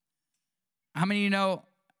 how many of you know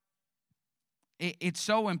it's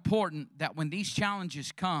so important that when these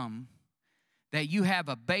challenges come, that you have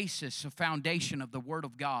a basis, a foundation of the Word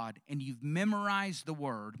of God, and you've memorized the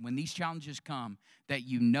Word when these challenges come, that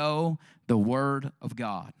you know the Word of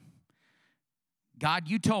God. God,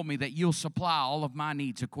 you told me that you'll supply all of my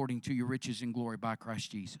needs according to your riches and glory by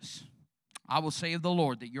Christ Jesus. I will say of the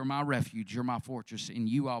Lord that you're my refuge, you're my fortress, in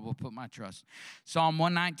you I will put my trust. Psalm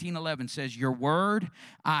 119:11 says, your word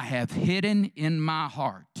I have hidden in my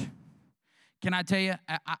heart. Can I tell you,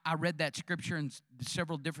 I read that scripture in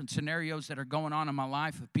several different scenarios that are going on in my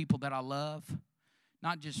life of people that I love.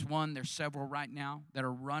 Not just one, there's several right now that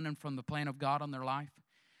are running from the plan of God on their life.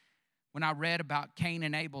 When I read about Cain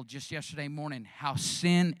and Abel just yesterday morning, how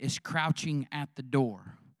sin is crouching at the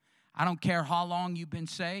door. I don't care how long you've been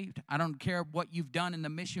saved. I don't care what you've done in the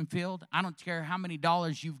mission field. I don't care how many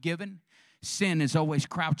dollars you've given. Sin is always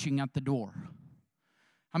crouching at the door.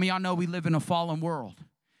 How many of y'all know we live in a fallen world?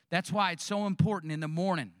 That's why it's so important in the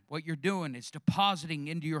morning. What you're doing is depositing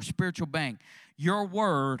into your spiritual bank. Your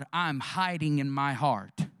word, I'm hiding in my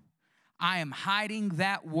heart. I am hiding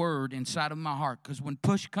that word inside of my heart, because when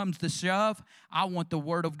push comes to shove, I want the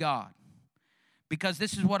Word of God. Because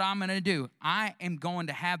this is what I'm going to do. I am going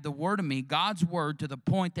to have the Word of me, God's Word, to the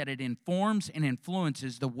point that it informs and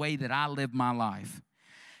influences the way that I live my life.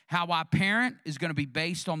 How I parent is going to be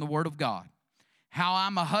based on the Word of God. How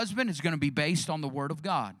I'm a husband is going to be based on the Word of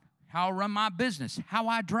God. How I run my business, how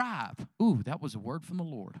I drive. Ooh, that was a word from the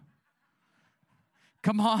Lord.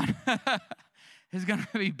 Come on. It's going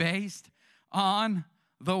to be based on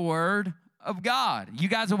the Word of God. You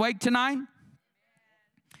guys awake tonight?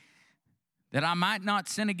 That I might not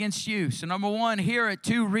sin against you. So number 1, hear it.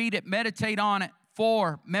 2, read it, meditate on it.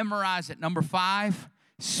 4, memorize it. Number 5,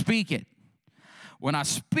 speak it. When I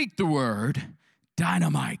speak the word,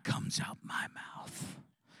 dynamite comes out my mouth.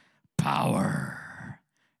 Power.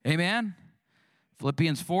 Amen?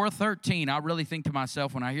 Philippians 4:13. I really think to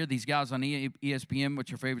myself when I hear these guys on ESPN, what's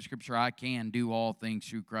your favorite scripture? I can do all things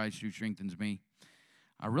through Christ who strengthens me.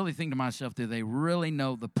 I really think to myself, do they really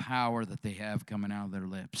know the power that they have coming out of their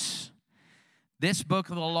lips? This book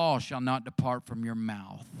of the law shall not depart from your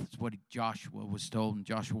mouth. That's what Joshua was told in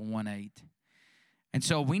Joshua 1:8. And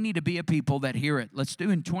so we need to be a people that hear it. Let's do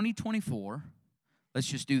in 2024, let's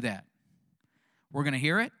just do that. We're going to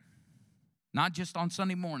hear it, not just on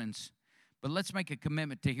Sunday mornings, but let's make a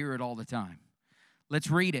commitment to hear it all the time. Let's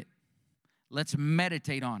read it. Let's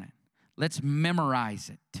meditate on it. Let's memorize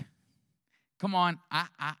it. Come on,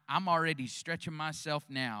 I'm already stretching myself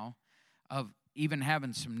now of even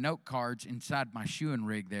having some note cards inside my shoeing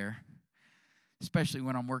rig there, especially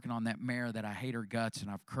when I'm working on that mare that I hate her guts and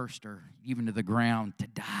I've cursed her even to the ground to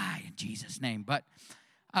die in Jesus' name. But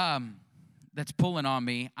that's pulling on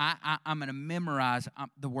me. I'm going to memorize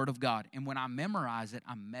the Word of God. And when I memorize it,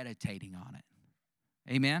 I'm meditating on it.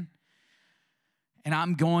 Amen? And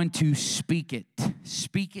I'm going to speak it.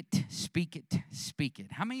 Speak it, speak it, speak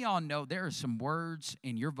it. How many of y'all know there are some words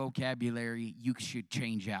in your vocabulary you should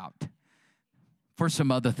change out? for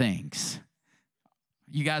some other things.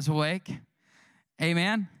 You guys awake?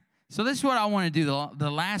 Amen. So this is what I want to do.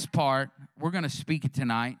 The last part, we're going to speak it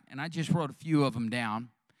tonight, and I just wrote a few of them down.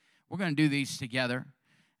 We're going to do these together.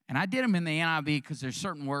 And I did them in the NIV because there's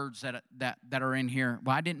certain words that are in here.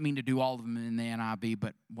 Well, I didn't mean to do all of them in the NIV,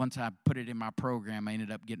 but once I put it in my program, I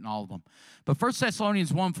ended up getting all of them. But 1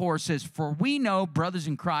 Thessalonians 1:4 says, "For we know, brothers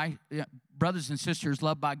and sisters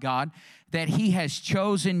loved by God, that he has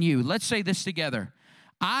chosen you." Let's say this together.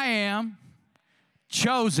 I am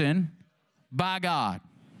chosen by God.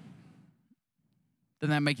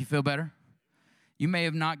 Doesn't that make you feel better? You may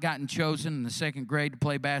have not gotten chosen in the second grade to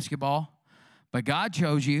play basketball, but God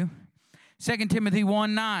chose you. 2 Timothy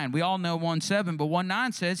 1:9, we all know 1:7, but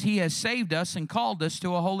 1:9 says, he has saved us and called us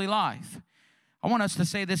to a holy life. I want us to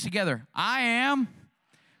say this together. I am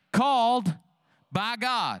called by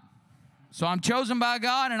God. So I'm chosen by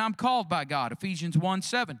God and I'm called by God. Ephesians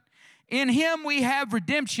 1:7. In him we have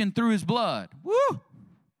redemption through his blood. Woo!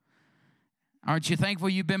 Aren't you thankful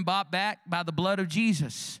you've been bought back by the blood of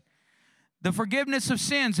Jesus? The forgiveness of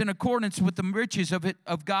sins in accordance with the riches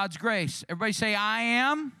of God's grace. Everybody say, I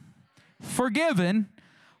am forgiven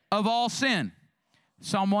of all sin.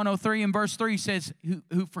 Psalm 103 and verse 3 says,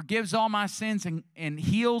 who forgives all my sins and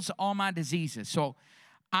heals all my diseases. So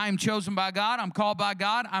I am chosen by God. I'm called by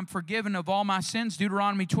God. I'm forgiven of all my sins.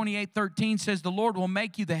 Deuteronomy 28:13 says, the Lord will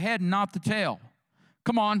make you the head and not the tail.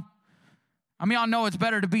 Come on. I mean, y'all know it's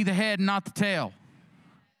better to be the head and not the tail.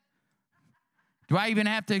 Do I even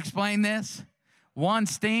have to explain this? One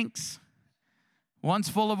stinks. One's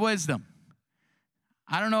full of wisdom.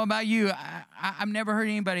 I don't know about you. I've never heard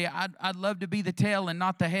anybody, I'd love to be the tail and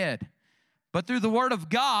not the head. But through the Word of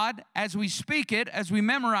God, as we speak it, as we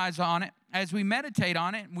memorize on it, as we meditate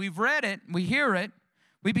on it, we've read it, we hear it,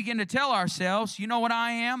 we begin to tell ourselves, you know what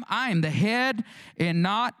I am? I am the head and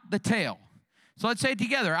not the tail. So let's say it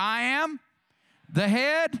together. I am the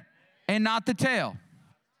head and not the tail.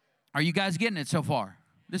 Are you guys getting it so far?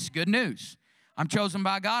 This is good news. I'm chosen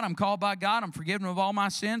by God. I'm called by God. I'm forgiven of all my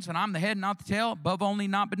sins, and I'm the head, not the tail, above only,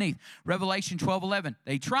 not beneath. Revelation 12:11.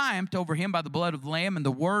 They triumphed over him by the blood of the Lamb and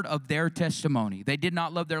the word of their testimony. They did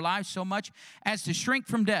not love their lives so much as to shrink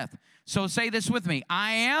from death. So say this with me.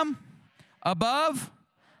 I am above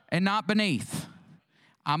and not beneath.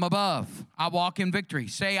 I'm above. I walk in victory.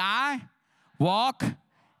 Say, I walk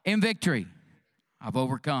in victory. I've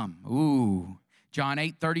overcome. Ooh. John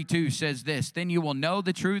 8:32 says this, then you will know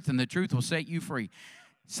the truth, and the truth will set you free.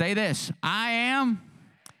 Say this, I am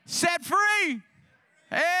set free.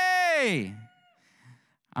 Hey,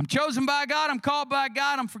 I'm chosen by God. I'm called by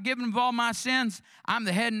God. I'm forgiven of all my sins. I'm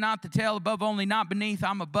the head and not the tail, above only, not beneath.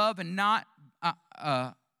 I'm above and not,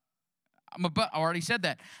 I'm above. I already said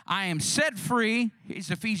that. I am set free.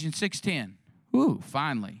 Here's Ephesians 6:10. Ooh,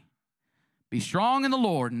 finally. Be strong in the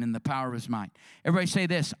Lord and in the power of his might. Everybody say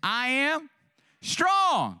this, I am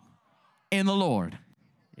strong in the Lord.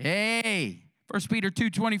 Hey. 1 Peter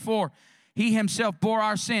 2:24. He himself bore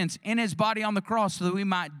our sins in his body on the cross so that we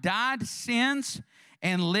might die to sins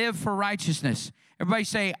and live for righteousness. Everybody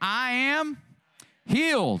say, I am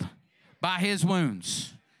healed by his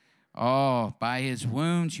wounds. Oh, by his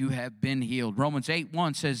wounds you have been healed. Romans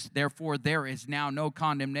 8:1 says, therefore there is now no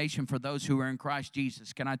condemnation for those who are in Christ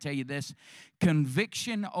Jesus. Can I tell you this?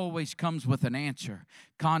 Conviction always comes with an answer.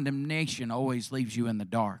 Condemnation always leaves you in the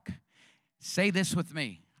dark. Say this with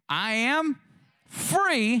me. I am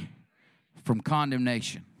free from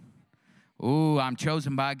condemnation. Ooh, I'm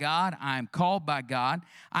chosen by God. I am called by God.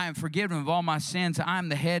 I am forgiven of all my sins. I am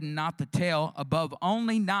the head and not the tail, above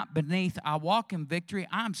only, not beneath. I walk in victory.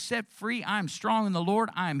 I am set free. I am strong in the Lord.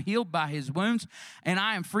 I am healed by his wounds, and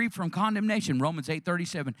I am free from condemnation. Romans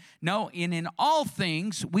 8:37. No, in all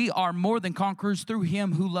things we are more than conquerors through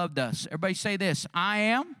him who loved us. Everybody say this. I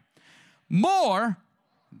am more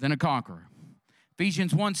than a conqueror.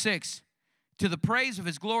 Ephesians 1:6. To the praise of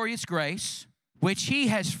his glorious grace, which he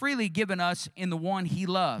has freely given us in the one he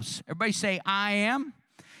loves. Everybody say, I am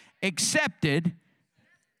accepted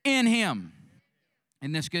in him.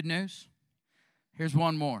 Isn't this good news? Here's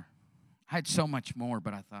one more. I had so much more,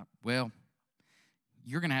 but I thought, well,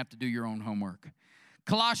 you're going to have to do your own homework.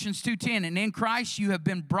 Colossians 2:10, and in Christ you have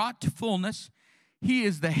been brought to fullness. He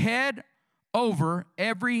is the head over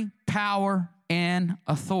every power and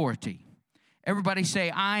authority. Everybody say,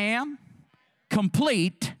 I am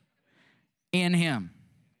complete in him.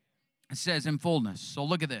 It says in fullness. So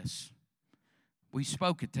look at this. We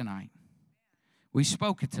spoke it tonight. We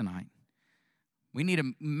spoke it tonight. We need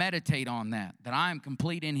to meditate on that I am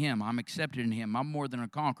complete in him. I'm accepted in him. I'm more than a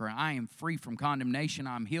conqueror. I am free from condemnation.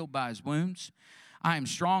 I'm healed by his wounds. I am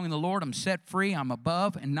strong in the Lord. I'm set free. I'm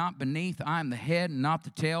above and not beneath. I am the head and not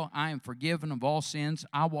the tail. I am forgiven of all sins.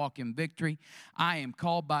 I walk in victory. I am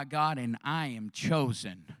called by God, and I am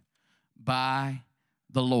chosen by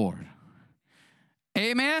the Lord.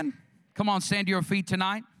 Amen. Come on, stand to your feet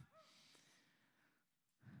tonight.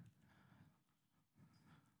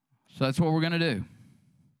 So that's what we're going to do.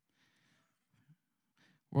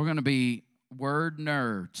 We're going to be word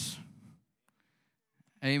nerds.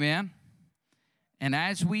 Amen. And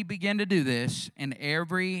as we begin to do this in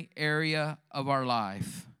every area of our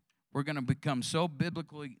life, we're going to become so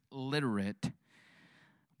biblically literate,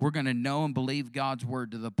 we're going to know and believe God's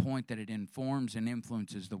word to the point that it informs and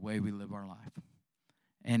influences the way we live our life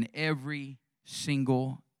in every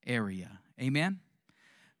single area. Amen?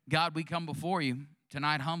 God, we come before you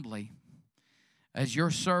tonight humbly as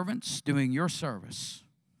your servants doing your service.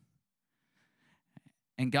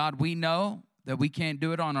 And God, we know that we can't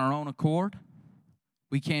do it on our own accord.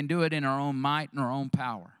 We can't do it in our own might and our own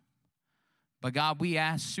power. But God, we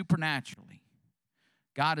ask supernaturally,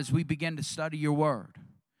 God, as we begin to study your word,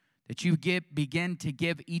 that you begin to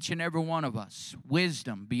give each and every one of us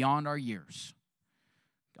wisdom beyond our years.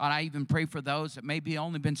 God, I even pray for those that maybe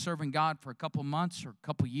only been serving God for a couple months or a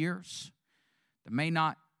couple years, that may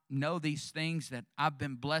not know these things that I've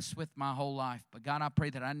been blessed with my whole life. But God, I pray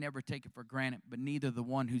that I never take it for granted, but neither the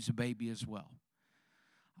one who's a baby as well.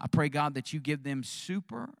 I pray, God, that you give them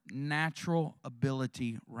supernatural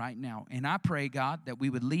ability right now. And I pray, God, that we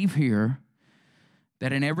would leave here,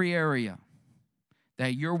 that in every area,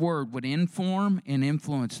 that your word would inform and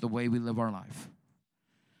influence the way we live our life.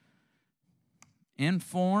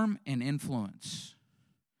 Inform and influence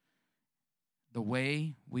the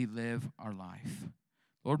way we live our life.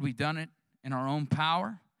 Lord, we've done it in our own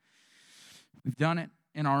power. We've done it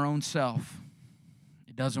in our own self.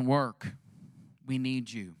 It doesn't work. We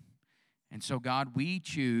need you. And so, God, we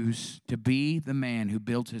choose to be the man who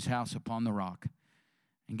builds his house upon the rock.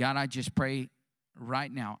 And God, I just pray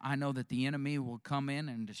right now, I know that the enemy will come in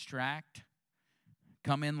and distract,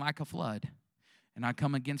 come in like a flood. And I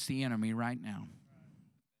come against the enemy right now.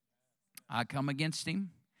 I come against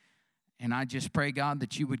him. And I just pray, God,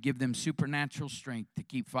 that you would give them supernatural strength to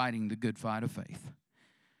keep fighting the good fight of faith,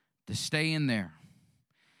 to stay in there,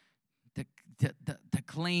 to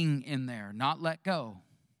cling in there, not let go,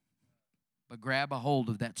 but grab a hold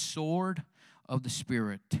of that sword of the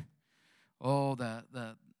Spirit. Oh,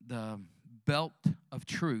 the belt of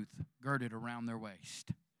truth girded around their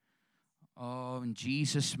waist. Oh, in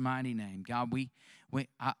Jesus' mighty name. God,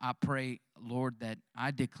 I pray, Lord, that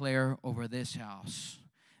I declare over this house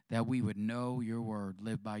that we would know your word,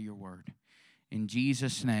 live by your word. In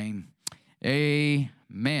Jesus' name,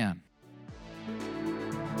 amen.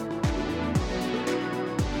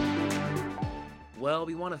 Well,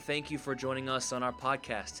 we want to thank you for joining us on our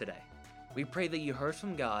podcast today. We pray that you heard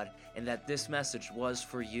from God and that this message was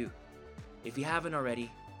for you. If you haven't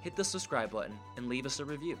already, hit the subscribe button and leave us a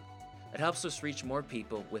review. It helps us reach more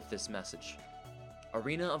people with this message.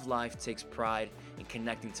 Arena of Life takes pride in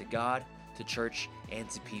connecting to God, to church, and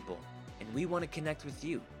to people. And we want to connect with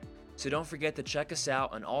you. So don't forget to check us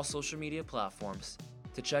out on all social media platforms,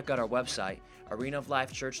 to check out our website,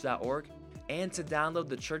 arenaoflifechurch.org, and to download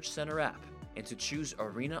the Church Center app, and to choose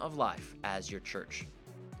Arena of Life as your church.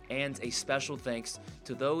 And a special thanks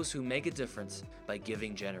to those who make a difference by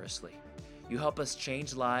giving generously. You help us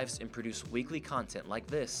change lives and produce weekly content like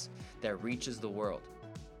this that reaches the world.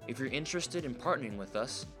 If you're interested in partnering with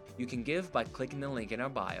us, you can give by clicking the link in our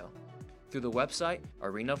bio, through the website,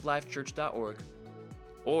 arenaoflifechurch.org,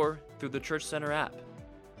 or through the Church Center app.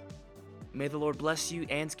 May the Lord bless you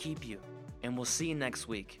and keep you, and we'll see you next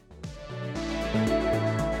week.